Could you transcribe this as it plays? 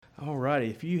All righty,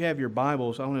 if you have your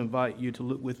Bibles, I want to invite you to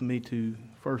look with me to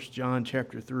 1 John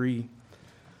chapter 3.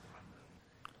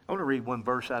 I want to read one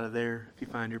verse out of there, if you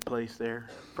find your place there.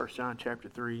 1 John chapter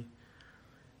 3.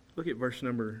 Look at verse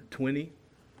number 20.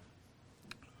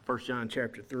 1 John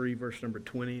chapter 3, verse number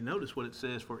 20. Notice what it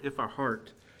says, "For if our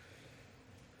heart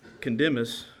condemn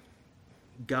us,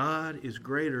 God is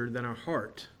greater than our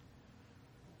heart."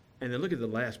 And then look at the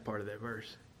last part of that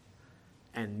verse.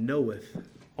 "And knoweth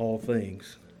all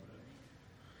things."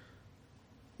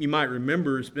 You might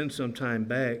remember it's been some time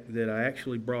back that I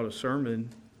actually brought a sermon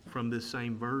from this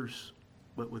same verse,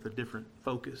 but with a different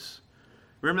focus.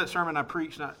 Remember that sermon I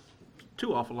preached not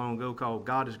too awful long ago called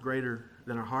 "God is Greater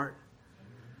Than Our Heart"?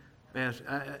 Man,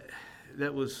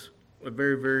 that was a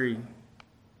very, very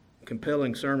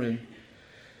compelling sermon.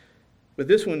 But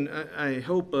this one, I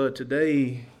hope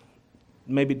today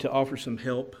maybe to offer some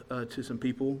help to some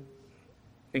people,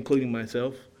 including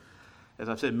myself. As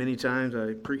I've said many times,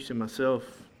 I preach to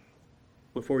myself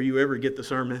before you ever get the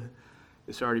sermon.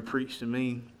 It's already preached to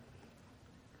me.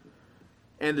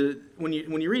 And when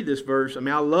you read this verse, I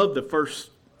mean, I love the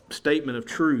first statement of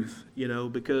truth,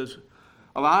 because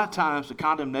a lot of times the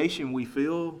condemnation we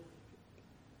feel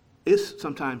is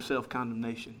sometimes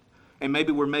self-condemnation. And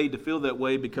maybe we're made to feel that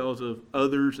way because of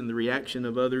others and the reaction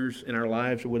of others in our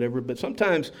lives or whatever. But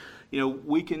sometimes,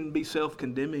 we can be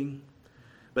self-condemning.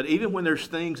 But even when there's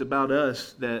things about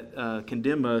us that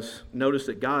condemn us, notice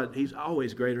that God, He's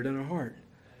always greater than our heart.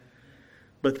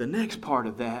 But the next part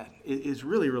of that is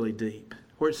really, really deep,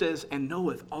 where it says, "and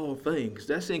knoweth all things."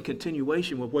 That's in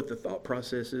continuation with what the thought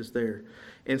process is there.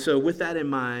 And so with that in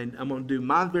mind, I'm going to do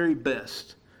my very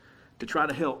best to try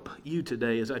to help you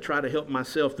today as I try to help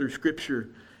myself through Scripture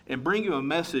and bring you a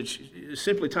message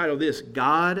simply titled this: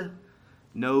 God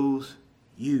knows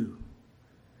you.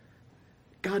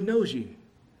 God knows you.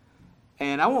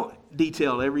 And I won't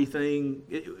detail everything.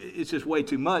 It's just way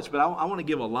too much, but I want to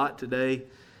give a lot today,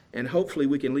 and hopefully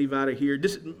we can leave out of here.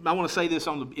 I want to say this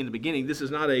in the beginning. This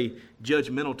is not a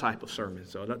judgmental type of sermon,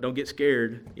 so don't get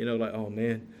scared, like, oh,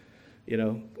 man.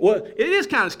 Well, it is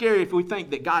kind of scary if we think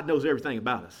that God knows everything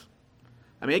about us.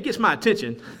 I mean, it gets my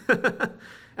attention.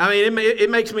 I mean,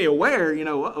 it makes me aware,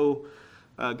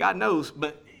 God knows,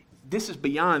 but this is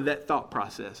beyond that thought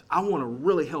process. I want to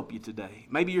really help you today.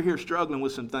 Maybe you're here struggling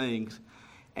with some things,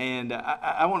 and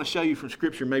I want to show you from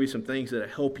Scripture maybe some things that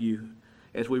help you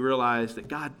as we realize that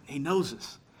God, He knows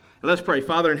us. And let's pray.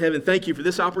 Father in heaven, thank you for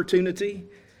this opportunity.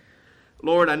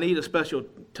 Lord, I need a special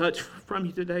touch from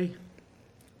you today.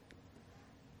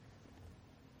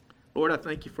 Lord, I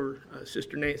thank you for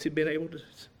Sister Nancy being able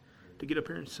to get up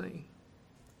here and sing.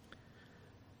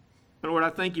 And Lord, I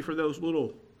thank you for those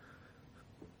little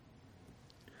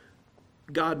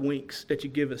God winks that you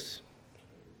give us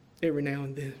every now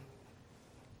and then.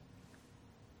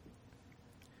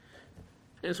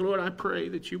 And so, Lord, I pray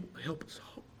that you help us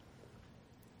all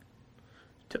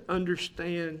to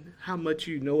understand how much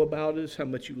you know about us, how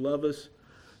much you love us,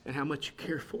 and how much you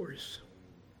care for us.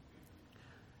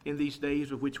 In these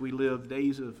days of which we live,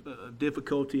 days of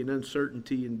difficulty and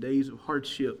uncertainty and days of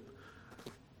hardship,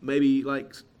 maybe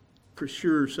like for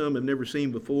sure some have never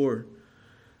seen before,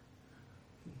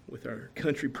 with our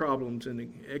country problems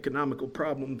and economical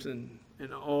problems and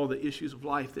all the issues of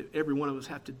life that every one of us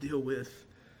have to deal with.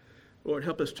 Lord,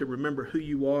 help us to remember who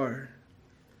you are,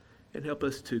 and help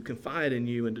us to confide in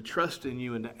you and to trust in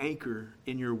you and to anchor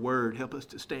in your word. Help us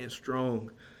to stand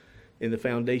strong in the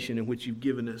foundation in which you've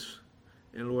given us.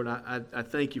 And Lord, I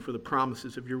thank you for the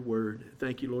promises of your word.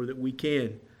 Thank you, Lord, that we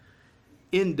can,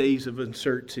 in days of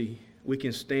uncertainty, we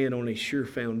can stand on a sure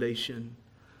foundation,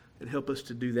 and help us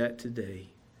to do that today.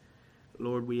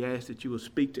 Lord, we ask that you will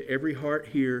speak to every heart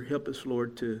here. Help us,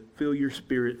 Lord, to feel your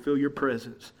spirit, feel your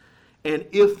presence. And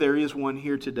if there is one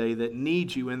here today that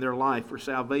needs you in their life for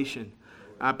salvation,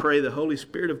 I pray the Holy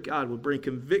Spirit of God will bring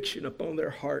conviction upon their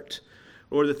heart,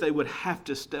 Lord, that they would have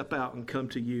to step out and come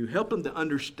to you. Help them to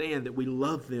understand that we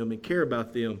love them and care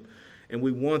about them, and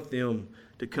we want them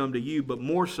to come to you. But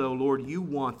more so, Lord, you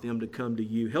want them to come to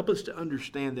you. Help us to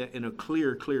understand that in a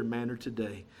clear manner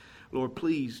today. Lord,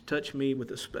 please touch me with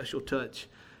a special touch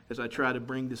as I try to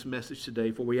bring this message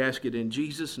today, for we ask it in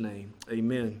Jesus' name.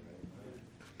 Amen.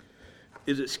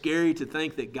 Is it scary to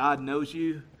think that God knows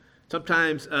you?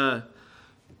 Sometimes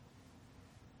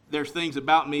there's things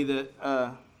about me that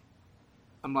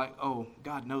I'm like, oh,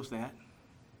 God knows that.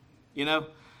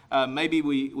 Maybe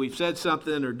we've said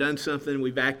something or done something,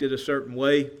 we've acted a certain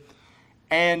way.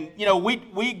 And,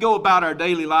 we go about our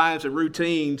daily lives and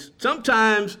routines,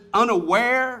 sometimes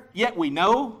unaware, yet we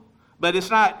know, but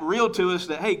it's not real to us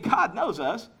that, hey, God knows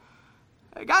us.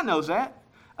 God knows that.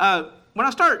 When I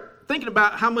start thinking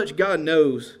about how much God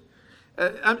knows,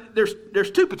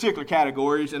 there's two particular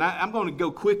categories, and I'm going to go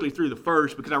quickly through the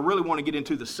first because I really want to get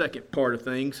into the second part of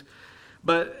things.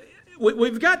 But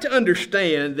we've got to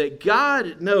understand that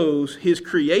God knows His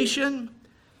creation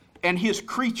and His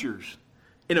creatures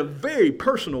in a very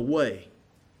personal way.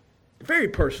 Very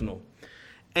personal.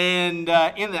 And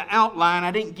in the outline,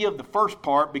 I didn't give the first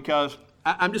part because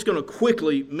I'm just going to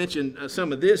quickly mention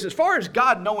some of this. As far as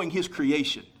God knowing His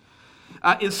creation,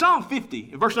 in Psalm 50,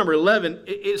 in verse number 11,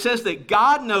 it says that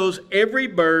God knows every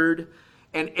bird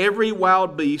and every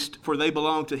wild beast, for they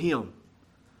belong to Him.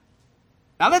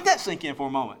 Now let that sink in for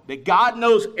a moment. That God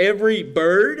knows every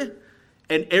bird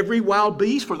and every wild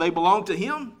beast, for they belong to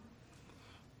Him.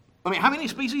 I mean, how many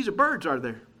species of birds are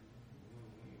there?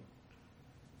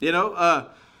 You know,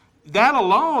 that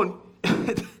alone,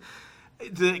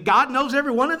 God knows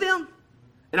every one of them?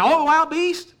 And all the wild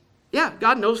beasts? Yeah,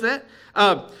 God knows that.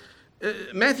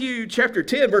 Matthew chapter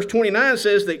 10, verse 29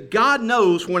 says that God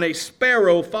knows when a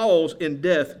sparrow falls in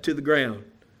death to the ground.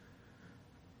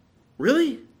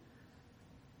 Really?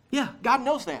 Yeah, God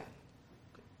knows that.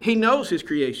 He knows His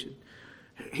creation.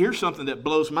 Here's something that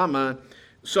blows my mind.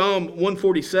 Psalm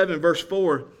 147, verse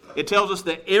 4, it tells us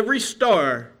that every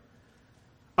star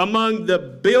among the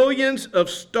billions of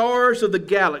stars of the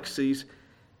galaxies,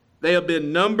 they have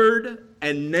been numbered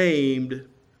and named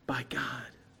by God.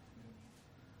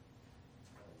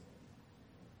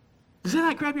 Does that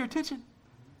not grab your attention?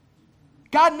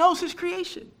 God knows His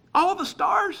creation. All the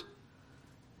stars?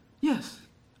 Yes.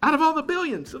 Out of all the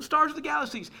billions of stars of the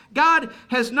galaxies, God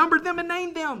has numbered them and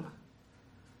named them.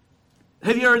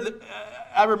 Have you heard,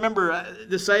 I remember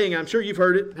the saying, I'm sure you've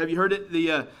heard it. Have you heard it?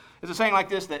 It's a saying like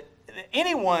this, that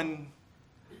anyone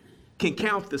can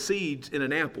count the seeds in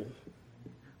an apple,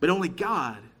 but only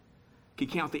God can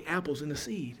count the apples in the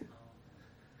seed.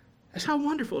 That's how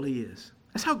wonderful He is.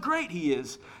 That's how great He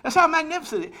is. That's how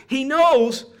magnificent He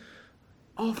knows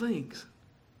all things.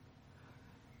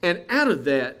 And out of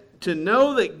that, to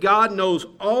know that God knows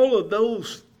all of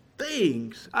those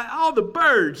things, all the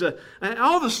birds, and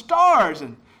all the stars,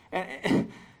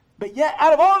 but yet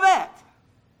out of all of that,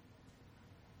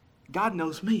 God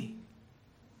knows me.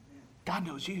 God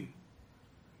knows you.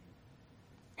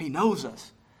 He knows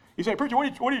us. You say, preacher, what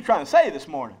are you trying to say this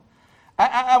morning?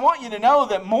 I want you to know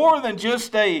that more than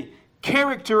just a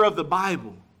character of the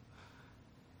Bible,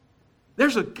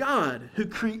 there's a God who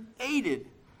created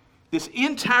this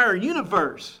entire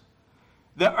universe.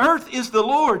 The earth is the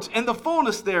Lord's and the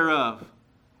fullness thereof.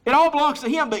 It all belongs to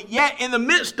Him, but yet in the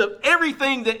midst of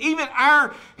everything that even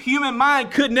our human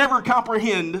mind could never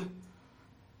comprehend,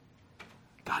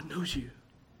 God knows you.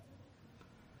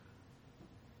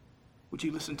 Would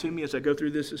you listen to me as I go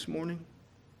through this morning?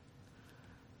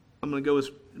 I'm going to go as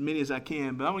many as I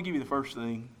can, but I'm going to give you the first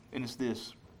thing, and it's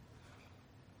this.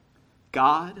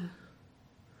 God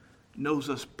knows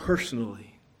us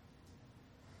personally.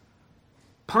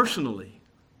 Personally.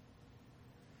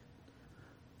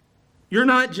 You're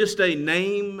not just a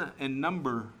name and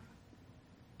number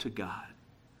to God.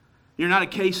 You're not a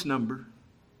case number.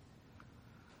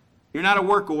 You're not a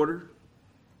work order.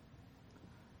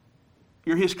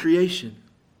 You're His creation.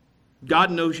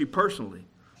 God knows you personally.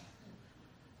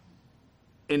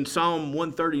 In Psalm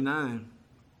 139,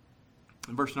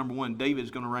 in verse number 1, David is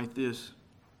going to write this.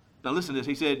 Now listen to this.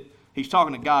 He said, he's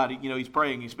talking to God. You know, he's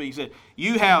praying. He said,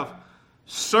 you have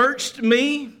searched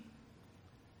me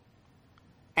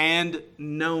and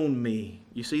known me.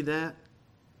 You see that?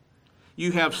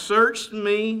 You have searched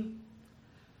me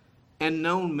and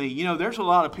known me. You know, there's a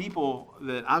lot of people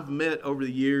that I've met over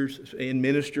the years in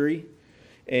ministry,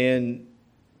 and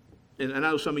I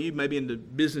know some of you, maybe in the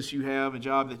business you have, a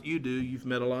job that you do, you've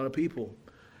met a lot of people.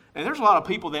 And there's a lot of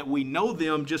people that we know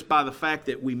them just by the fact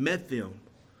that we met them.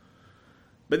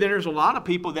 But then there's a lot of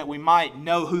people that we might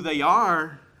know who they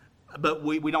are, but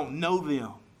we don't know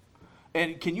them.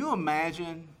 And can you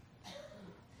imagine,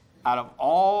 out of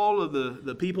all of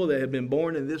the people that have been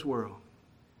born in this world,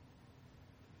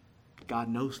 God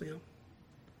knows them?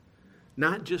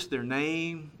 Not just their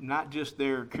name, not just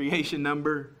their creation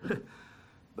number,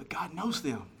 but God knows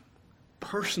them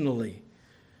personally.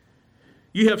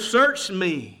 You have searched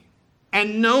me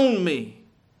and known me.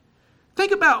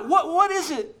 Think about what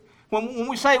is it when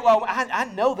we say, well,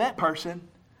 I know that person.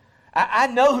 I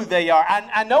know who they are.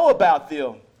 I know about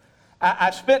them.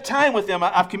 I've spent time with them.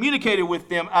 I've communicated with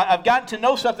them. I've gotten to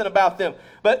know something about them.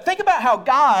 But think about how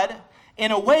God,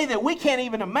 in a way that we can't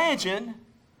even imagine,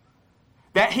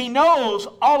 that He knows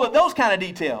all of those kind of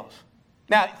details.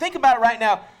 Now, think about it right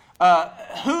now.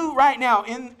 Who right now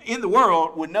in the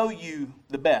world would know you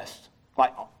the best?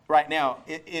 Like right now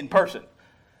in person.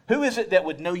 Who is it that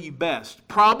would know you best?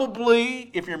 Probably,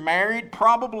 if you're married,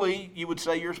 probably you would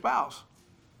say your spouse.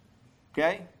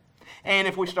 Okay? And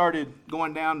if we started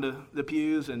going down to the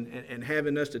pews and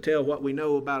having us to tell what we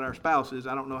know about our spouses,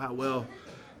 I don't know how well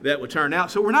that would turn out.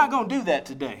 So we're not going to do that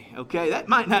today, okay? That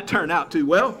might not turn out too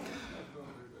well.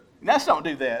 Let's don't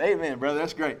do that. Amen, brother.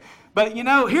 That's great. But,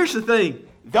 here's the thing.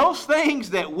 Those things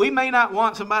that we may not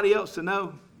want somebody else to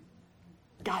know,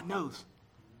 God knows.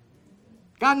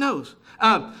 God knows.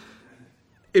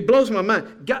 It blows my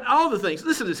mind. God, all the things.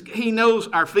 Listen to this. He knows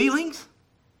our feelings.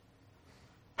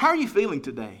 How are you feeling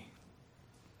today?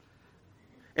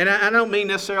 And I don't mean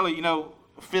necessarily,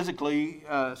 physically.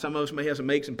 Some of us may have some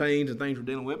aches and pains and things we're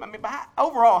dealing with. But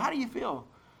overall, how do you feel?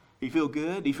 Do you feel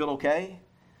good? Do you feel okay?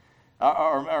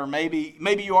 Or maybe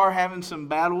you are having some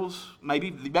battles.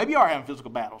 Maybe you are having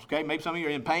physical battles. Okay, maybe some of you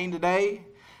are in pain today.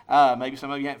 Maybe some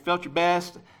of you haven't felt your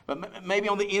best. But maybe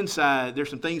on the inside, there's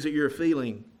some things that you're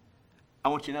feeling. I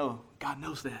want you to know, God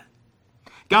knows that.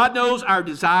 God knows our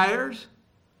desires.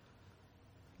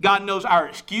 God knows our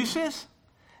excuses.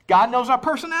 God knows our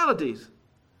personalities.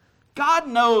 God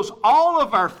knows all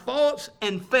of our faults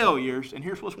and failures. And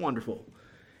here's what's wonderful.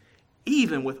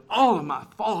 Even with all of my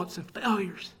faults and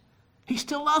failures, He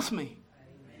still loves me.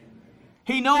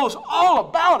 He knows all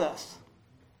about us.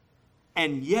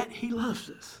 And yet He loves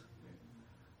us.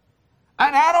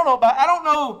 And I don't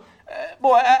know,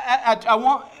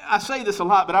 I say this a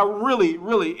lot, but I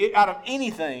really, out of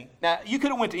anything, now you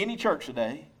could have went to any church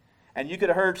today, and you could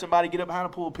have heard somebody get up behind a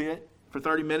pulpit for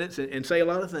 30 minutes and say a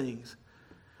lot of things.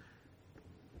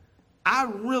 I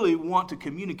really want to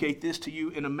communicate this to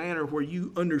you in a manner where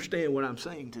you understand what I'm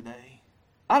saying today.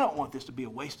 I don't want this to be a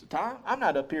waste of time. I'm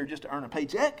not up here just to earn a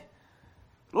paycheck.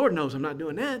 Lord knows I'm not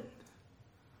doing that.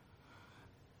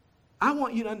 I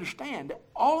want you to understand that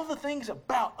all of the things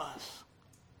about us,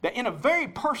 that in a very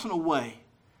personal way,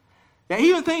 that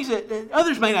even things that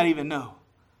others may not even know,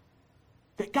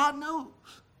 that God knows.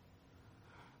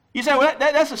 You say, well,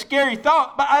 that's a scary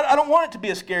thought, but I don't want it to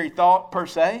be a scary thought per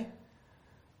se.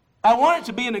 I want it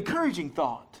to be an encouraging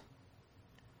thought.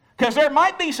 Because there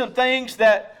might be some things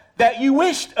that you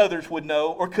wished others would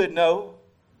know or could know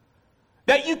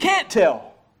that you can't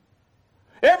tell.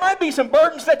 There might be some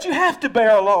burdens that you have to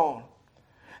bear alone.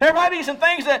 There might be some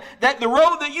things that the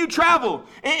road that you travel,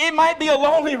 it might be a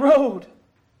lonely road.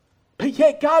 But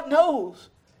yet God knows.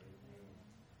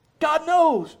 God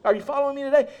knows. Are you following me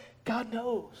today? God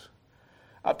knows.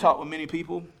 I've talked with many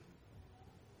people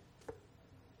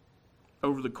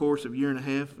over the course of a year and a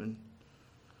half, and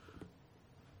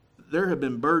there have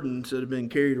been burdens that have been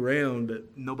carried around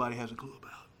that nobody has a clue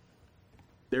about.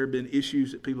 There have been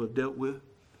issues that people have dealt with,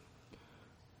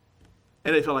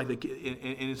 and they felt like and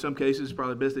in some cases, it's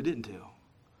probably best they didn't tell.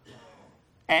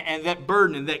 And that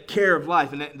burden and that care of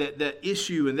life and that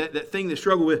issue and that thing they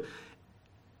struggle with.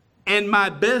 And my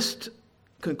best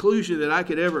conclusion that I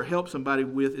could ever help somebody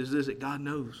with is this, that God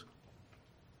knows.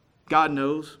 God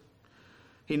knows.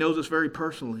 He knows us very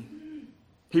personally.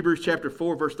 Hebrews chapter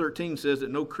 4, verse 13 says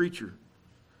that no creature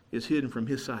is hidden from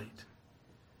His sight.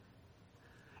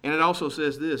 And it also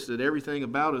says this, that everything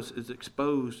about us is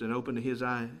exposed and open to His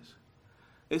eyes.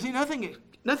 You see,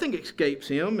 nothing escapes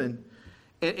Him.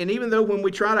 And even though when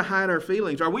we try to hide our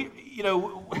feelings,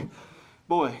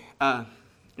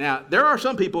 now there are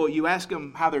some people, you ask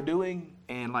them how they're doing,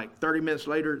 and like 30 minutes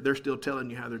later, they're still telling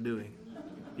you how they're doing.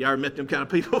 You ever met them kind of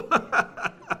people?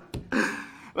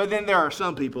 But then there are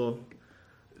some people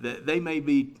that they may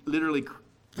be literally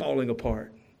falling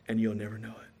apart, and you'll never know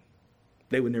it.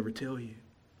 They would never tell you.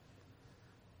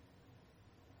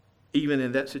 Even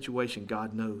in that situation,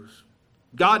 God knows.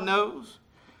 God knows.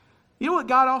 You know what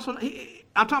God also knows?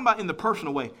 I'm talking about in the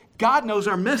personal way. God knows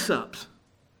our mess-ups,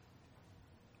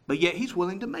 but yet He's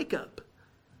willing to make up.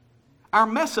 Our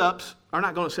mess-ups are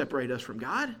not going to separate us from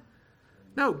God.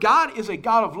 No, God is a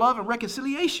God of love and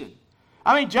reconciliation.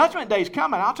 I mean, Judgment Day is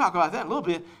coming. I'll talk about that in a little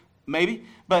bit, maybe.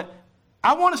 But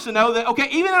I want us to know that, okay,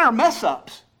 even in our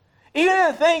mess-ups, even in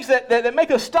the things that make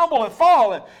us stumble and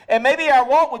fall, and maybe our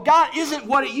walk with God isn't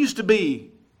what it used to be,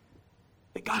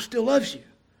 that God still loves you.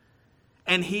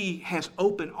 And He has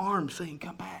open arms saying,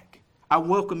 come back. I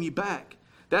welcome you back.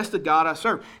 That's the God I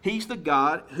serve. He's the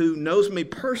God who knows me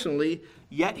personally,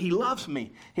 yet He loves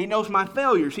me. He knows my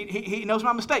failures. He knows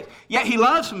my mistakes, yet He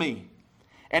loves me.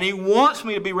 And He wants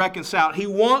me to be reconciled. He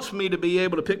wants me to be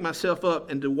able to pick myself up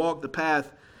and to walk the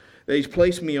path that He's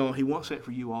placed me on. He wants that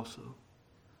for you also.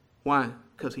 Why?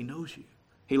 Because He knows you.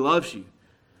 He loves you.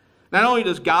 Not only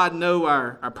does God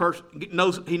know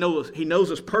He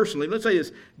knows us personally. Let's say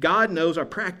this: God knows our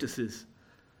practices.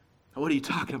 What are you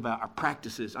talking about? Our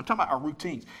practices. I'm talking about our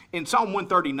routines. In Psalm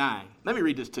 139, let me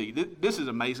read this to you. This is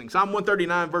amazing. Psalm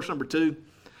 139, verse number 2.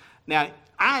 Now,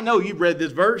 I know you've read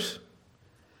this verse,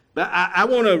 but I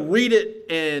want to read it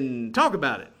and talk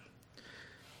about it.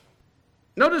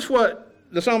 Notice what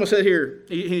the psalmist said here.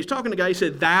 He's talking to God. He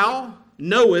said, Thou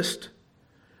knowest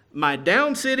my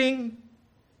downsitting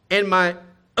and my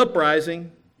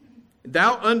uprising.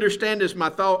 Thou understandest my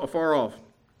thought afar off.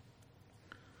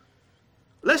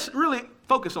 Let's really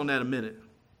focus on that a minute.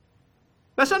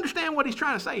 Let's understand what he's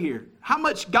trying to say here. How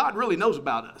much God really knows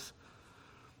about us.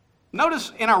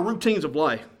 Notice in our routines of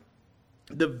life,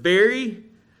 the very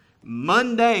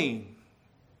mundane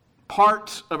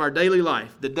parts of our daily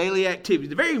life, the daily activities,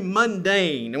 the very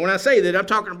mundane. And when I say that, I'm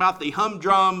talking about the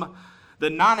humdrum, the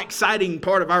non-exciting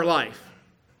part of our life.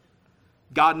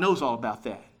 God knows all about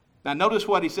that. Now notice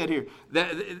what he said here.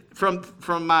 That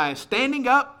from my standing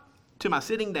up to my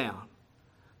sitting down,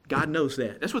 God knows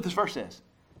that. That's what this verse says.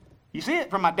 You see it?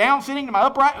 From my down sitting to my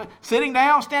upright, sitting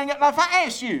down, standing up. Now if I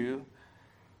ask you,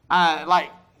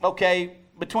 okay,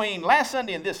 between last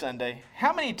Sunday and this Sunday,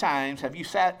 how many times have you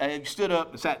stood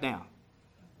up and sat down?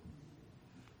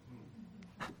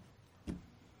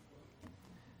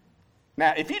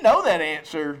 Now, if you know that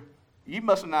answer, you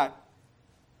must have not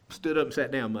stood up and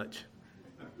sat down much,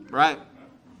 right?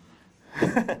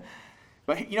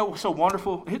 But you know what's so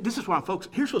wonderful? This is why I'm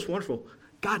focused. Here's what's wonderful.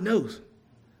 God knows.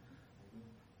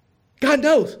 God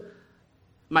knows.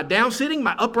 My down sitting,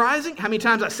 my uprising, how many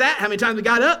times I sat, how many times I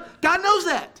got up, God knows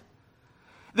that.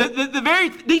 The very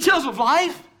details of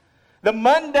life, the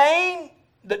mundane,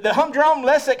 the humdrum,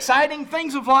 less exciting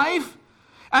things of life.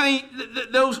 I mean,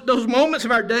 those moments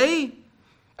of our day.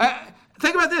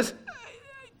 Think about this.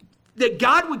 That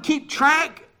God would keep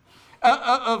track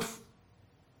of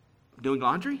doing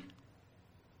laundry.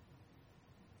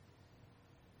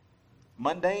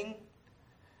 Mundane,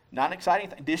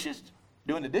 non-exciting dishes.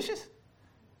 Doing the dishes.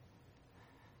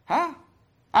 Huh?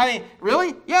 I mean,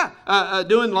 really? Yeah.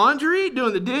 Doing laundry,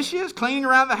 doing the dishes, cleaning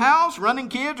around the house, running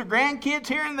kids or grandkids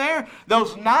here and there.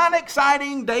 Those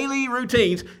non-exciting daily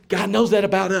routines. God knows that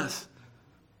about us.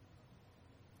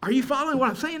 Are you following what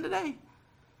I'm saying today?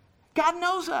 God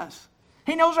knows us.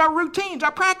 He knows our routines,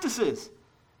 our practices.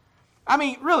 I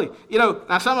mean, really,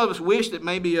 now some of us wish that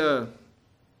maybe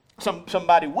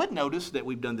somebody would notice that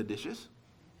we've done the dishes.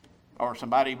 Or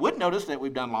somebody would notice that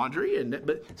we've done laundry.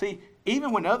 But see,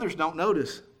 even when others don't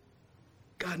notice,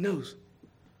 God knows.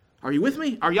 Are you with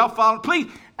me? Are y'all following? Please,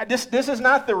 this is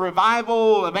not the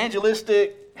revival,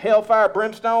 evangelistic, hellfire,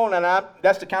 brimstone, and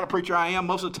that's the kind of preacher I am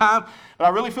most of the time. But I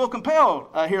really feel compelled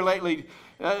here lately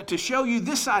to show you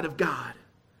this side of God,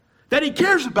 that He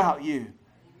cares about you.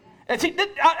 And see,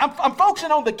 I'm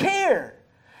focusing on the care.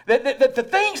 That the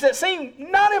things that seem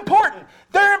not important,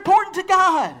 they're important to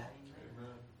God.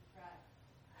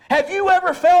 Have you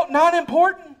ever felt not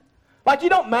important? Like you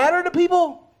don't matter to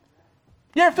people?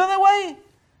 You ever feel that way?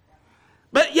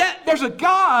 But yet there's a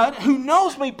God who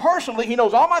knows me personally. He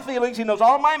knows all my feelings. He knows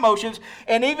all my emotions.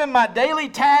 And even my daily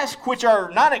tasks, which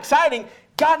are not exciting,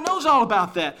 God knows all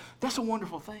about that. That's a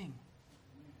wonderful thing.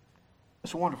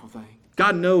 That's a wonderful thing.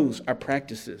 God knows our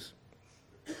practices.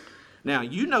 Now,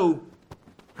 you know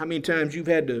how many times you've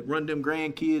had to run them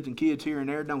grandkids and kids here and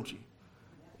there, don't you?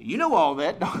 You know all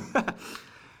that, don't you?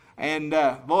 And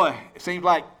boy, it seems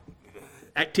like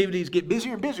activities get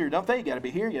busier and busier, don't they? You got to be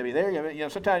here, you got to be there.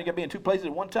 Sometimes you got to be in two places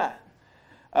at one time.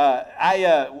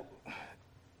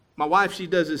 My wife, she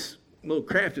does this little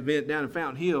craft event down in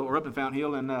Fountain Hill, or up in Fountain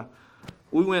Hill, and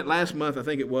we went last month, I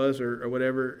think it was, or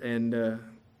whatever. And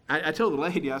I told the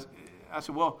lady, I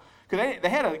said, well, because they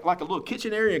had a little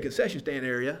kitchen area and concession stand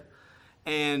area,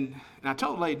 and I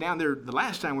told the lady down there the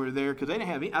last time we were there, because they didn't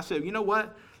have any. I said, you know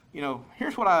what?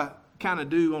 Here's what I kind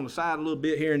of do on the side a little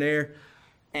bit here and there,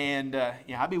 and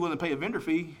I'd be willing to pay a vendor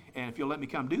fee, and if you'll let me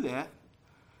come do that.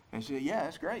 And she said, yeah,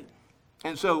 that's great.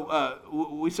 And so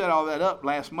we set all that up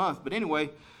last month. But anyway,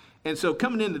 and so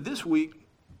coming into this week,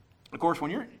 of course,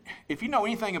 if you know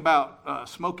anything about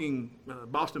smoking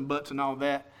Boston butts and all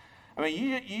that, I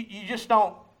mean, you just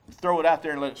don't throw it out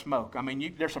there and let it smoke. I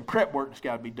mean, there's some prep work that's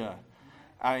got to be done.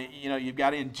 You've got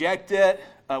to inject it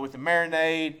with the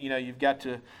marinade. You've got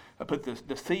to put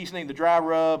the seasoning, the dry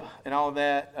rub, and all of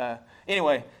that.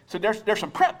 Anyway, so there's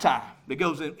some prep time that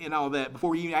goes in all of that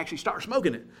before you actually start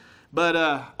smoking it. But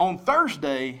on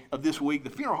Thursday of this week, the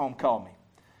funeral home called me.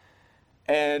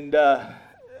 And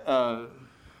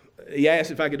he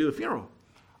asked if I could do a funeral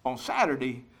on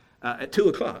Saturday at 2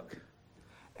 o'clock.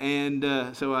 And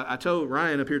so I told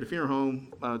Ryan up here at the funeral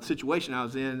home the situation I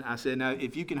was in. I said, now,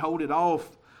 if you can hold it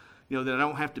off, that I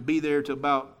don't have to be there till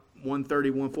about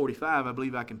 1:30, 1:45, I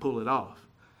believe I can pull it off.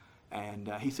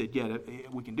 And he said, yeah,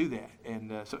 we can do that.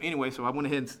 And so I went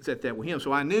ahead and set that with him.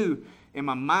 So I knew in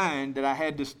my mind that I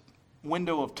had this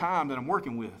window of time that I'm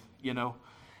working with, you know.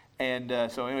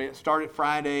 And so anyway, it started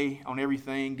Friday on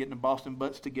everything, getting the Boston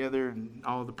butts together and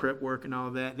all the prep work and all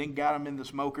of that. Then got them in the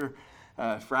smoker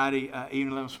Friday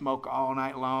evening, let them smoke all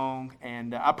night long.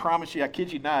 And I promise you, I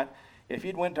kid you not, if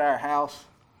you'd went to our house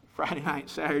Friday night,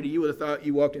 Saturday, you would have thought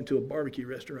you walked into a barbecue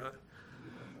restaurant.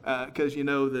 Because, you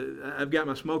know, I've got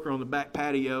my smoker on the back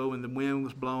patio and the wind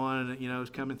was blowing and, you know, it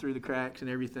was coming through the cracks and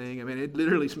everything. I mean, it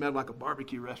literally smelled like a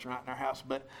barbecue restaurant in our house.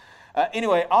 But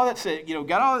anyway, all that said, you know,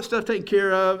 got all that stuff taken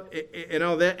care of and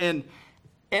all that. And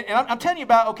I'm telling you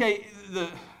about, okay,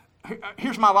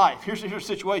 here's my life. Here's the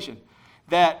situation.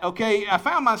 That, okay, I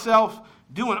found myself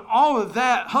doing all of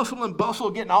that, hustle and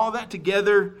bustle, getting all of that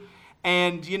together.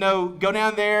 And, you know, go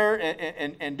down there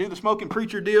and do the smoking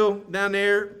preacher deal down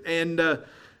there and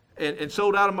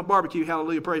sold out of my barbecue.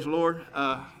 Hallelujah, praise the Lord.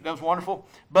 That was wonderful.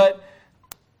 But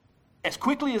as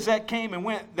quickly as that came and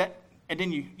went, and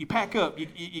then you pack up,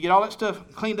 you get all that stuff,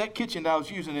 clean that kitchen that I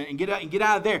was using, and get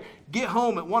out of there. Get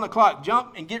home at 1 o'clock,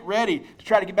 jump and get ready to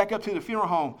try to get back up to the funeral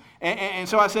home. And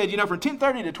so I said, you know, from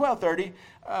 10:30 to 12:30,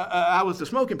 I was the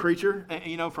smoking preacher. And,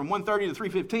 you know, from 1:30 to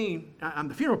 3:15, I'm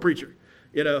the funeral preacher.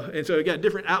 You know, and so I got a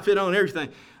different outfit on and everything.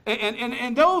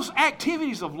 And those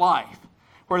activities of life,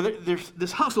 where there's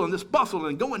this hustle and this bustle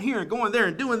and going here and going there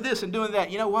and doing this and doing that,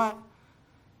 you know what?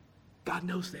 God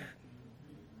knows that.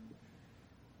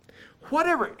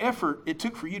 Whatever effort it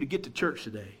took for you to get to church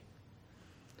today,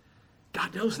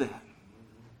 God knows that.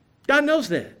 God knows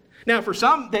that. Now, for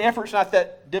some, the effort's not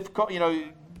that difficult, you know,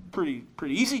 pretty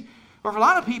easy. But for a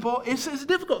lot of people, it's a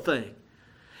difficult thing.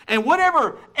 And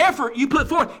whatever effort you put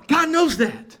forth, God knows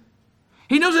that.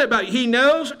 He knows that about you. He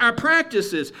knows our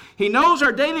practices. He knows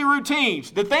our daily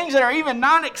routines, the things that are even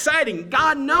non-exciting.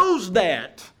 God knows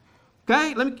that.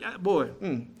 Okay?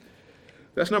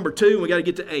 That's number 2, and we got to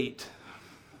get to 8.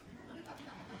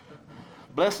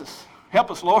 Bless us.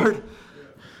 Help us, Lord.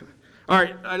 All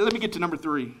right, let me get to number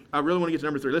 3. I really want to get to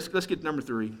number 3. Let's get to number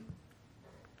 3.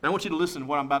 I want you to listen to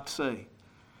what I'm about to say.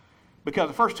 Because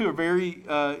the first 2 are very...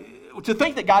 to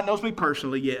think that God knows me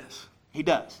personally, yes, He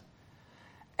does.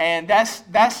 And that's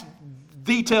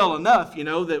detail enough, you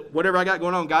know, that whatever I got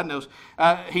going on, God knows.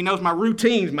 He knows my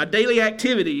routines, my daily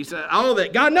activities, all of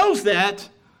that. God knows that.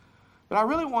 But I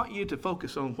really want you to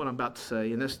focus on what I'm about to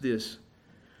say, and that's this.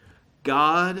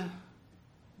 God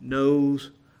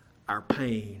knows our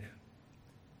pain.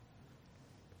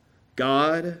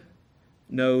 God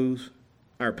knows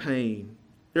our pain.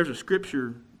 There's a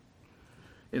scripture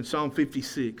in Psalm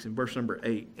 56 in verse number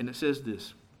 8, and it says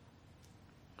this.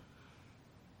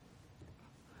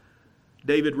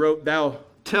 David wrote, "Thou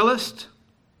tellest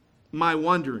my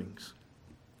wanderings.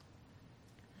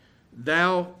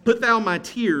 Put thou my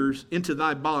tears into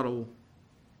thy bottle.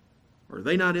 Are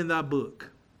they not in thy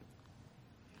book?"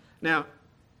 Now,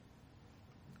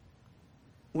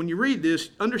 when you read this,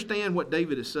 understand what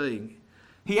David is saying.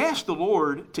 He asked the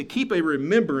Lord to keep a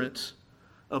remembrance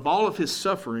of all of his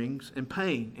sufferings and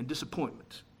pain and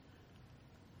disappointments.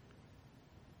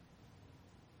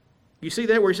 You see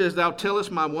that where he says, "Thou tellest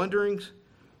my wanderings,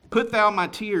 put thou my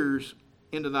tears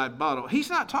into thy bottle." He's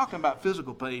not talking about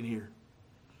physical pain here.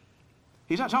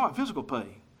 He's not talking about physical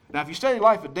pain. Now, if you study the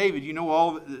life of David, you know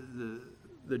all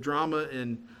the drama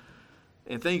and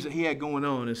things that he had going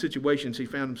on and situations he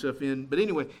found himself in. But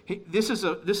anyway, this is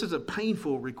a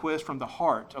painful request from the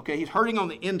heart. Okay, he's hurting on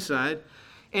the inside.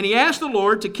 And he asked the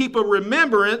Lord to keep a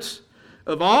remembrance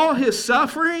of all his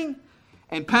suffering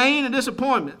and pain and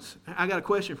disappointments. I got a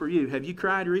question for you. Have you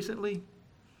cried recently?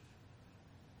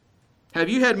 Have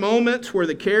you had moments where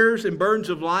the cares and burdens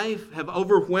of life have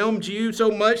overwhelmed you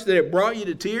so much that it brought you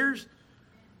to tears?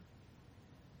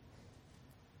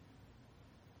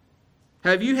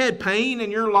 Have you had pain in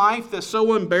your life that's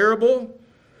so unbearable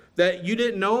that you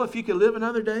didn't know if you could live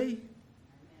another day?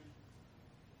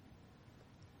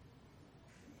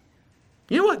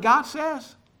 You know what God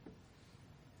says?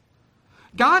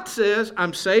 God says,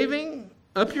 "I'm saving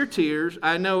up your tears.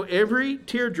 I know every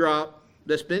teardrop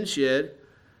that's been shed.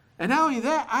 And not only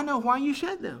that, I know why you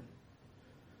shed them."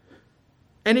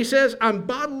 And he says, I've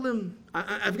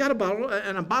got a bottle,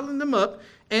 and I'm bottling them up.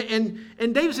 And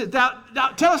David said, thou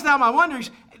tellest thou my wanderings.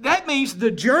 That means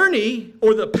the journey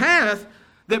or the path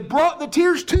that brought the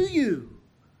tears to you.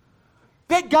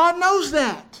 That God knows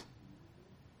that.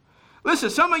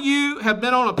 Listen, some of you have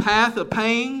been on a path of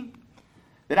pain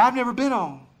that I've never been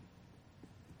on.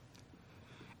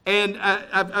 And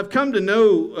I've come to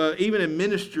know, even in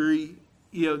ministry,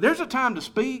 you know, there's a time to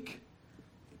speak,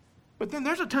 But then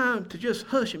there's a time to just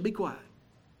hush and be quiet.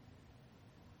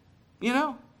 You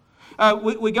know?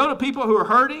 We go to people who are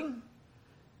hurting.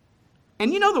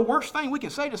 And you know the worst thing we can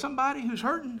say to somebody who's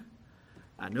hurting?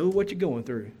 I know what you're going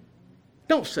through.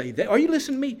 Don't say that. Are you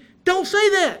listening to me? Don't say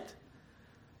that.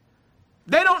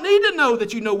 They don't need to know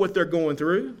that you know what they're going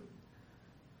through.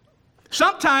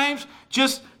 Sometimes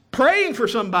just praying for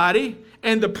somebody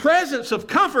and the presence of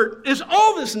comfort is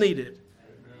all that's needed. Amen.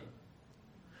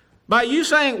 By you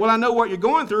saying, well, I know what you're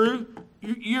going through,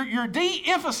 you're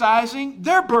de-emphasizing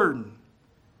their burden.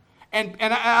 And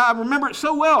I remember it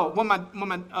so well when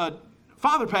my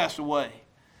father passed away.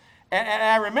 And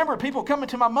I remember people coming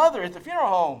to my mother at the funeral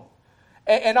home.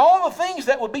 And all the things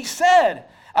that would be said.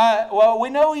 Well, we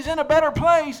know he's in a better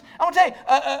place. I'm going to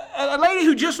tell you, a lady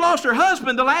who just lost her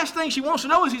husband, the last thing she wants to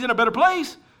know is he's in a better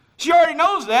place. She already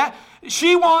knows that.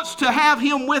 She wants to have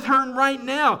him with her right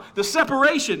now. The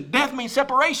separation. Death means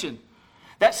separation.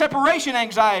 That separation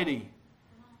anxiety.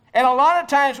 And a lot of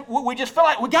times we just feel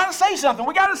like we got to say something.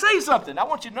 We got to say something. I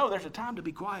want you to know there's a time to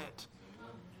be quiet.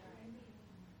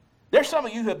 There's some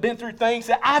of you who have been through things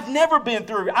that I've never been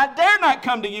through. I dare not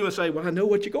come to you and say, well, I know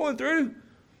what you're going through.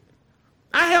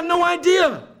 I have no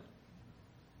idea.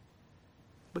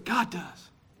 But God does.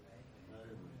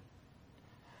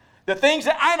 The things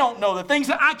that I don't know, the things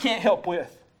that I can't help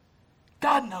with,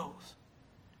 God knows.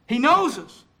 He knows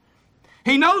us.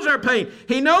 He knows our pain.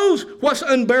 He knows what's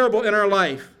unbearable in our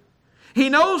life. He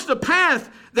knows the path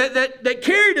that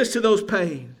carried us to those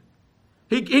pains.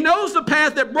 He knows the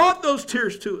path that brought those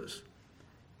tears to us.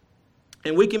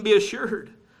 And we can be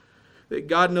assured that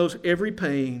God knows every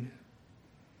pain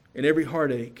and every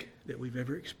heartache that we've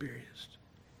ever experienced.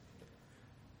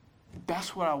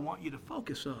 That's what I want you to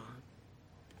focus on.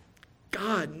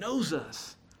 God knows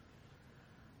us.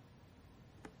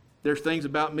 There's things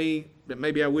about me that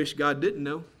maybe I wish God didn't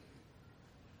know.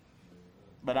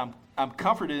 But I'm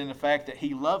comforted in the fact that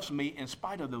He loves me in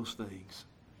spite of those things.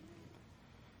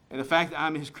 And the fact that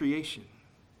I'm His creation.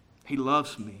 He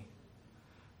loves me.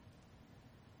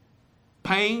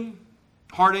 Pain,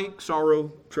 heartache,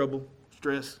 sorrow, trouble,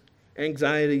 stress,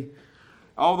 anxiety,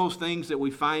 all those things that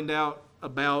we find out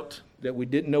about that we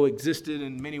didn't know existed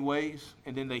in many ways,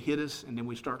 and then they hit us, and then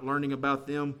we start learning about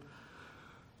them.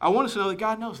 I want us to know that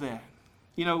God knows that.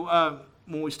 You know,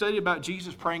 when we study about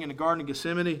Jesus praying in the Garden of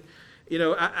Gethsemane, you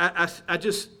know, I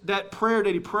just, that prayer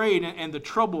that He prayed and the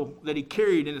trouble that He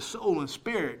carried in His soul and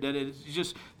spirit, that it's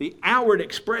just the outward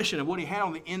expression of what He had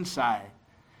on the inside.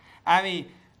 I mean,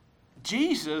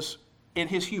 Jesus, in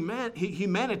His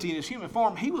humanity, in His human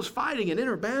form, He was fighting an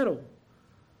inner battle.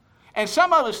 And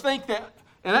some of us think that,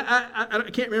 and I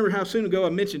can't remember how soon ago I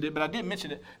mentioned it, but I did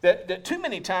mention it, that too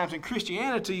many times in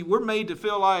Christianity, we're made to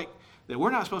feel like that we're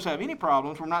not supposed to have any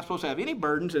problems, we're not supposed to have any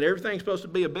burdens, that everything's supposed to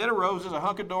be a bed of roses, a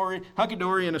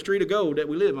hunky-dory, and a street of gold that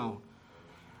we live on.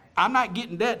 I'm not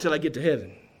getting that till I get to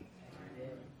heaven.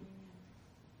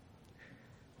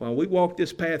 While we walk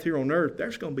this path here on earth,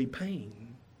 there's going to be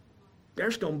pain.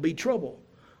 There's going to be trouble.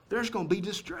 There's going to be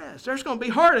distress. There's going to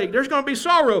be heartache. There's going to be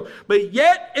sorrow. But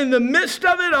yet, in the midst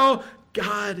of it all,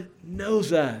 God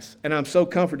knows us. And I'm so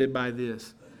comforted by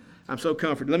this. I'm so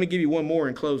comforted. Let me give you one more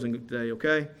in closing today,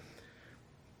 okay?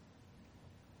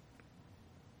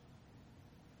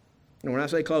 And when I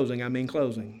say closing, I mean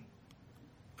closing.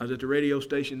 I was at the radio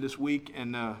station this week,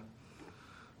 and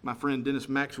my friend Dennis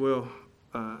Maxwell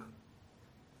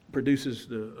produces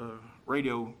the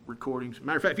radio recordings.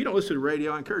 Matter of fact, if you don't listen to the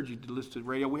radio, I encourage you to listen to the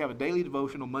radio. We have a daily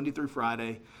devotional Monday through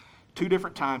Friday, 2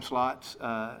 different time slots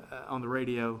on the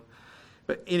radio.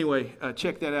 But anyway,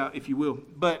 check that out if you will.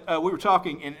 But we were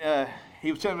talking, and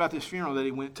he was telling about this funeral that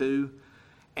he went to,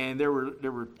 and there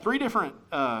were 3 different.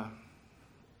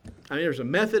 There was a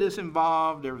Methodist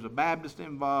involved, there was a Baptist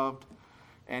involved,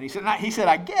 and he said,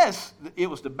 I guess it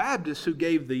was the Baptist who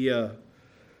gave the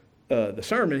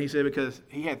sermon. He said because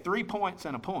he had 3 points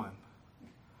and a poem.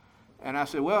 And I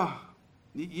said, well,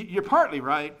 you're partly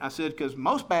right. I said, because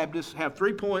most Baptists have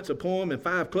 3 points, a poem, and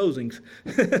 5 closings.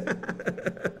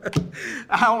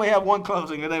 I only have 1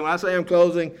 closing today. When I say I'm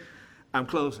closing,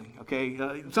 okay?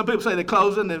 Some people say they're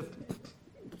closing, and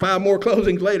 5 more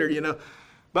closings later, you know.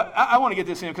 But I want to get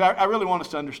this in, because I really want us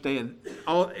to understand.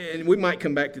 And we might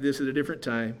come back to this at a different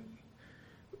time.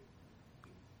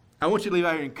 I want you to leave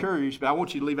out here encouraged, but I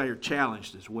want you to leave out here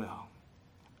challenged as well.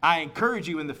 I encourage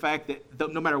you in the fact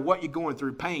that no matter what you're going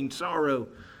through, pain, sorrow,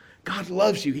 God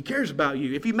loves you. He cares about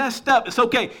you. If you messed up, it's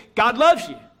okay. God loves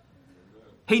you.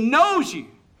 He knows you.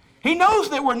 He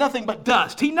knows that we're nothing but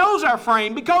dust. He knows our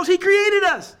frame because He created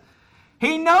us.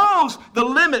 He knows the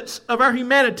limits of our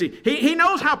humanity. He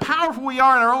knows how powerful we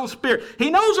are in our own spirit. He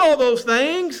knows all those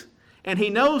things. And he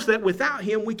knows that without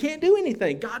him, we can't do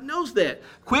anything. God knows that.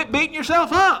 Quit beating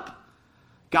yourself up.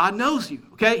 God knows you,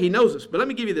 okay? He knows us. But let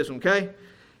me give you this one, okay?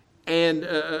 And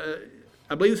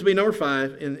I believe this will be number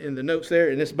 5 in the notes there.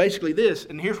 And it's basically this.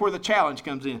 And here's where the challenge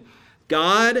comes in.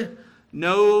 God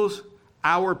knows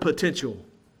our potential.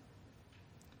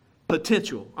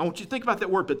 Potential. I want you to think about that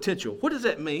word potential. What does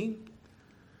that mean?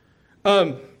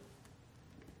 Can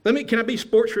I be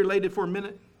sports related for a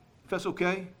minute, if that's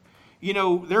okay? You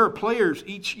know, there are players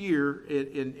each year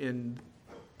in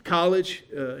college,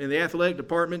 in the athletic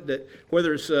department, that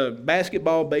whether it's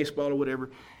basketball, baseball, or whatever,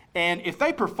 and if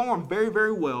they perform very,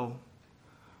 very well,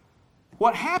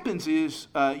 what happens is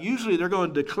usually they're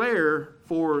going to declare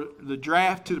for the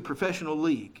draft to the professional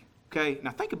league. Okay,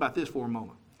 now think about this for a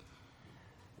moment.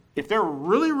 If they're a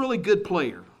really, really good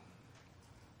player,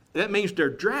 that means their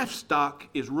draft stock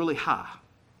is really high.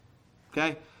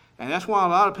 Okay? And that's why a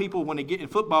lot of people, when they get in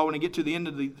football, when they get to the end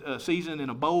of the season in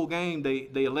a bowl game, they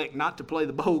elect not to play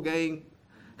the bowl game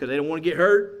because they don't want to get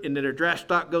hurt, and then their draft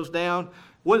stock goes down.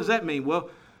 What does that mean? Well,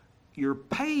 your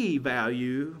pay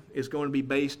value is going to be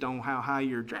based on how high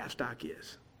your draft stock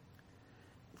is.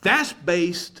 That's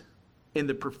based in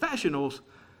the professionals.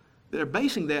 They're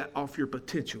basing that off your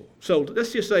potential. So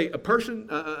let's just say a person,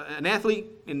 an athlete,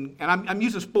 and I'm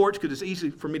using sports because it's easy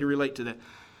for me to relate to that.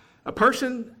 A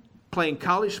person playing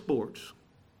college sports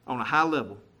on a high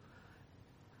level,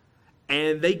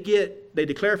 and they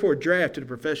declare for a draft to the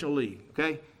professional league,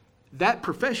 okay? That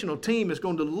professional team is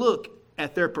going to look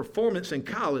at their performance in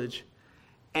college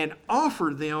and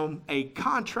offer them a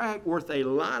contract worth a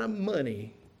lot of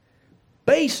money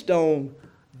based on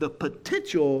the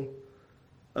potential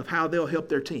of how they'll help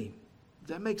their team. Does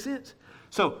that make sense?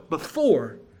 So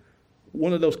before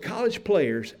one of those college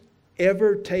players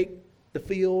ever take the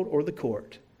field or the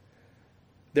court,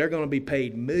 they're going to be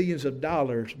paid millions of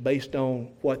dollars based on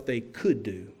what they could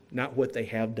do, not what they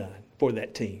have done for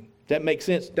that team. Does that make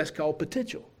sense? That's called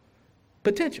potential.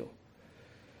 Potential.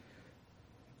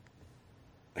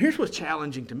 Here's what's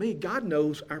challenging to me. God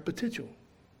knows our potential.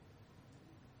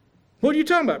 What are you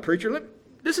talking about, preacher?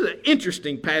 This is an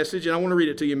interesting passage, and I want to read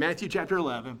it to you. Matthew chapter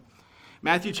 11.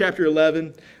 Matthew chapter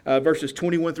 11, verses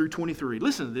 21 through 23.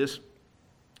 Listen to this.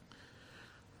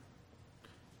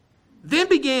 Then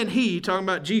began he, talking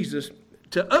about Jesus,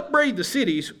 to upbraid the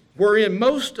cities wherein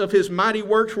most of his mighty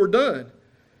works were done,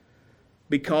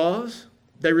 because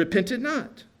they repented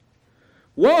not.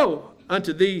 Woe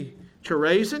unto thee,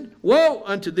 Chorazin! Woe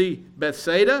unto thee,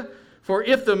 Bethsaida! For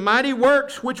if the mighty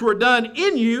works which were done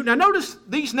in you, now notice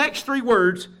these next 3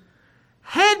 words,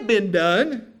 had been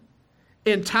done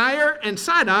in Tyre and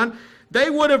Sidon,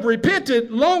 they would have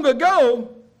repented long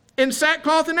ago in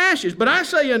sackcloth and ashes. But I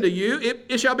say unto you,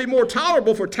 it shall be more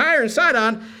tolerable for Tyre and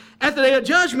Sidon at the day of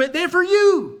judgment than for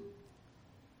you.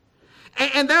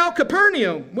 And thou,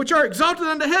 Capernaum, which are exalted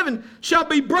unto heaven, shall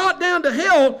be brought down to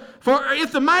hell. For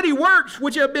if the mighty works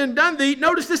which have been done thee,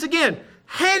 notice this again,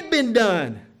 had been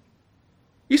done.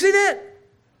 You see that?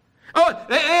 Oh,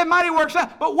 they had mighty works.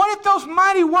 But what if those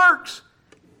mighty works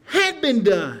had been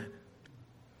done?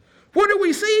 What are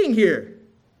we seeing here?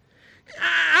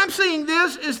 I'm seeing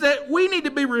this is that we need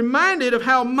to be reminded of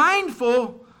how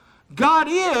mindful God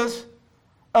is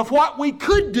of what we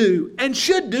could do and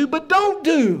should do but don't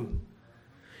do.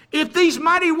 If these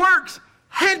mighty works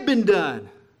had been done.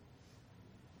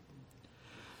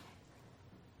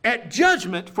 At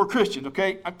judgment for Christians,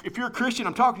 okay? If you're a Christian,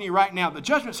 I'm talking to you right now, the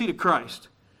judgment seat of Christ.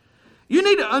 You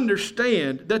need to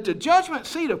understand that the judgment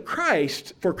seat of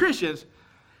Christ for Christians,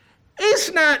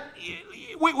 it's not,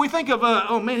 we think of,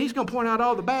 oh man, he's going to point out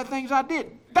all the bad things I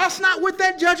did. That's not what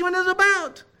that judgment is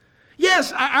about.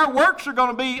 Yes, our works are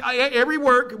going to be, every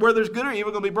work, whether it's good or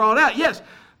evil, going to be brought out. Yes,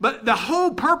 but the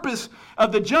whole purpose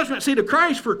of the judgment seat of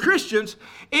Christ for Christians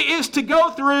is to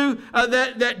go through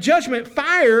that judgment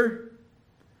fire.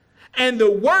 And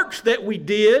the works that we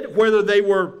did, whether they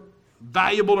were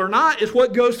valuable or not, is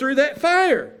what goes through that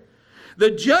fire.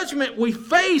 The judgment we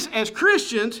face as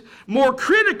Christians, more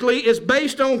critically, is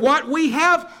based on what we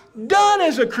have done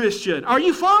as a Christian. Are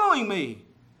you following me?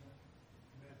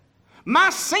 My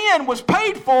sin was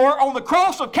paid for on the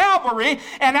cross of Calvary,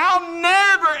 and I'll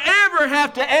never, ever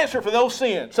have to answer for those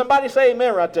sins. Somebody say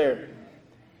amen right there.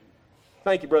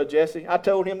 Thank you, Brother Jesse. I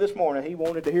told him this morning he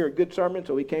wanted to hear a good sermon,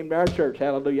 so he came to our church.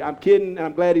 Hallelujah. I'm kidding, and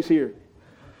I'm glad he's here.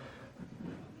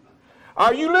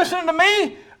 Are you listening to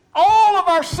me? All of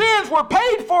our sins were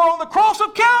paid for on the cross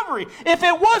of Calvary. If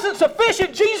it wasn't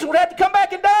sufficient, Jesus would have to come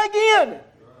back and die again.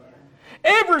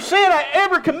 Every sin I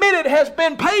ever committed has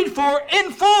been paid for in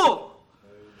full.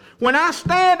 When I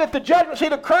stand at the judgment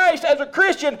seat of Christ as a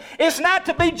Christian, it's not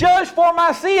to be judged for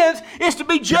my sins, it's to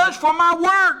be judged for my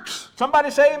works.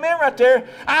 Somebody say amen right there.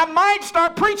 I might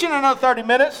start preaching in another 30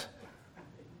 minutes.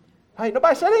 Hey,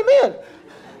 nobody said amen.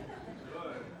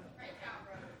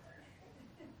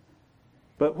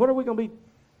 But what are we going to be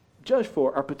judged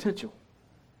for? Our potential.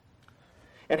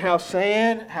 And how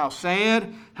sad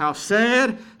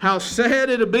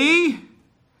it'll be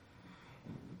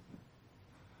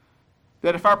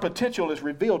that if our potential is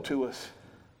revealed to us,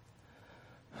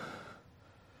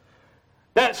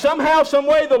 that somehow, some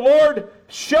way the Lord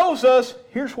shows us,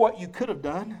 here's what you could have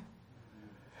done.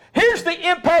 Here's the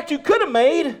impact you could have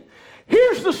made.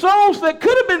 Here's the souls that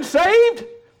could have been saved.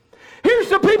 Here's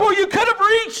the people you could have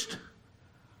reached.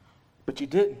 But you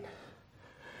didn't.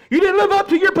 You didn't live up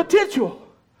to your potential.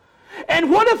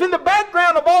 And what if in the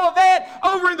background of all of that,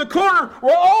 over in the corner,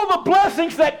 were all the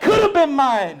blessings that could have been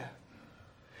mine?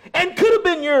 And could have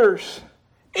been yours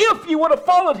if you would have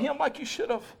followed Him like you should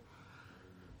have.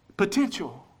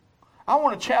 Potential. I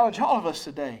want to challenge all of us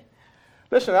today.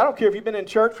 Listen, I don't care if you've been in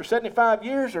church for 75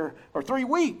 years or 3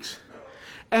 weeks.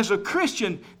 As a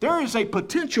Christian, there is a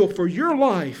potential for your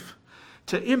life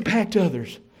to impact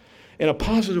others in a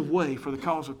positive way for the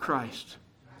cause of Christ.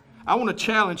 I want to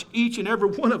challenge each and every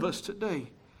one of us today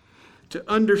to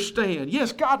understand.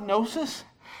 Yes, God knows us.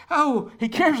 Oh, He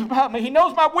cares about me. He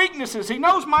knows my weaknesses. He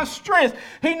knows my strength.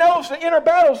 He knows the inner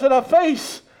battles that I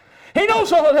face. He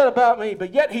knows all of that about me,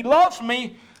 but yet He loves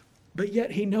me, but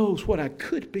yet He knows what I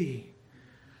could be.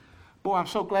 Boy, I'm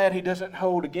so glad He doesn't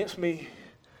hold against me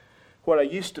what I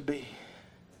used to be.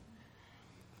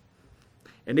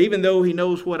 And even though He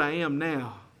knows what I am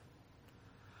now,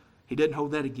 He doesn't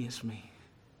hold that against me.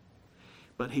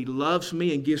 But He loves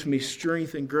me and gives me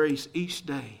strength and grace each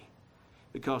day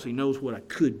because He knows what I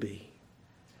could be.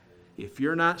 If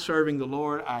you're not serving the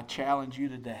Lord, I challenge you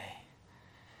today.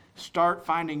 Start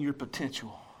finding your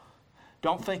potential.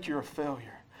 Don't think you're a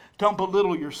failure. Don't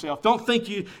belittle yourself. Don't think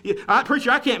preacher,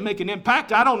 I can't make an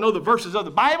impact. I don't know the verses of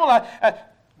the Bible.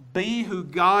 Be who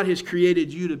God has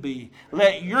created you to be.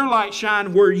 Let your light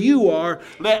shine where you are.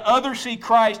 Let others see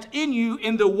Christ in you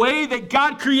in the way that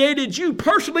God created you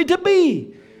personally to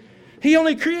be. He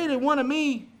only created one of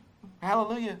me.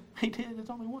 Hallelujah. He did. There's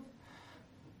only one.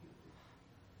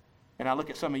 And I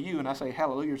look at some of you and I say,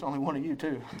 hallelujah, there's only one of you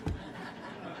too.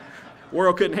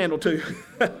 World couldn't handle two.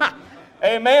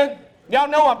 Amen. Y'all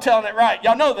know I'm telling it right.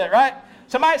 Y'all know that, right?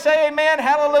 Somebody say amen,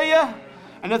 hallelujah.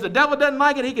 And if the devil doesn't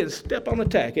like it, he can step on the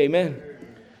tack. Amen.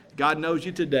 God knows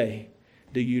you today.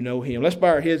 Do you know Him? Let's bow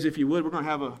our heads if you would. We're going to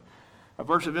have a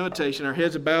verse of invitation. Our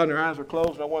heads are bowed and our eyes are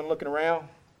closed. No one looking around.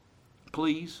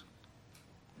 Please.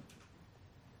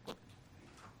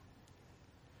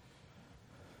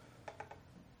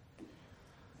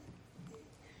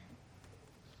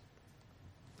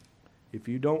 If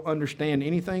you don't understand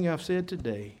anything I've said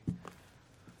today,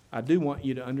 I do want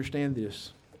you to understand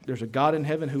this. There's a God in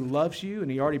heaven who loves you, and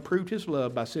He already proved His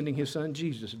love by sending His Son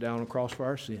Jesus down on the cross for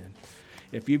our sin.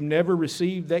 If you've never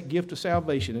received that gift of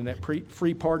salvation and that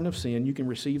free pardon of sin, you can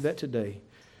receive that today.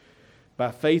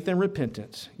 By faith and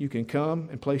repentance, you can come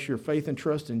and place your faith and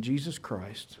trust in Jesus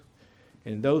Christ.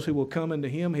 And those who will come unto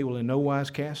Him, He will in no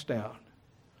wise cast out.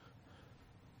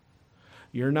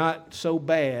 You're not so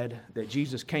bad that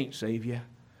Jesus can't save you,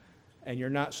 and you're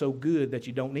not so good that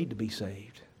you don't need to be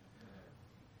saved.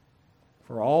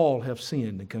 For all have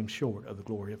sinned and come short of the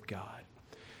glory of God.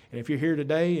 And if you're here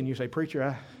today and you say, preacher,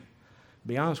 I'll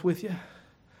be honest with you,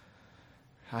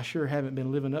 I sure haven't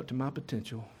been living up to my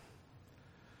potential.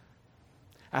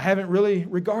 I haven't really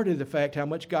regarded the fact how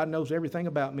much God knows everything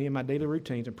about me in my daily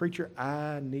routines. And preacher,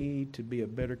 I need to be a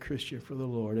better Christian for the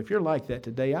Lord. If you're like that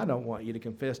today, I don't want you to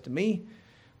confess to me,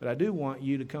 but I do want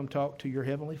you to come talk to your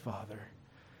Heavenly Father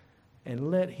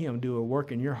and let Him do a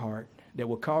work in your heart that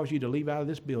will cause you to leave out of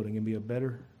this building and be a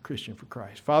better Christian for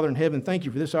Christ. Father in heaven, thank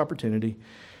you for this opportunity.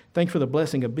 Thank you for the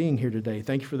blessing of being here today.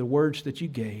 Thank you for the words that you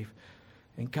gave.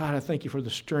 And God, I thank you for the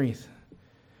strength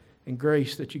and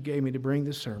grace that you gave me to bring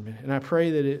this sermon. And I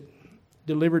pray that it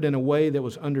delivered in a way that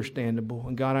was understandable.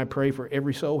 And God, I pray for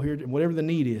every soul here, whatever the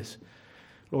need is,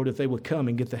 Lord, if they would come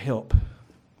and get the help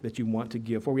that you want to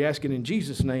give. For we ask it in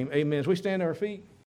Jesus' name, amen. As we stand on our feet.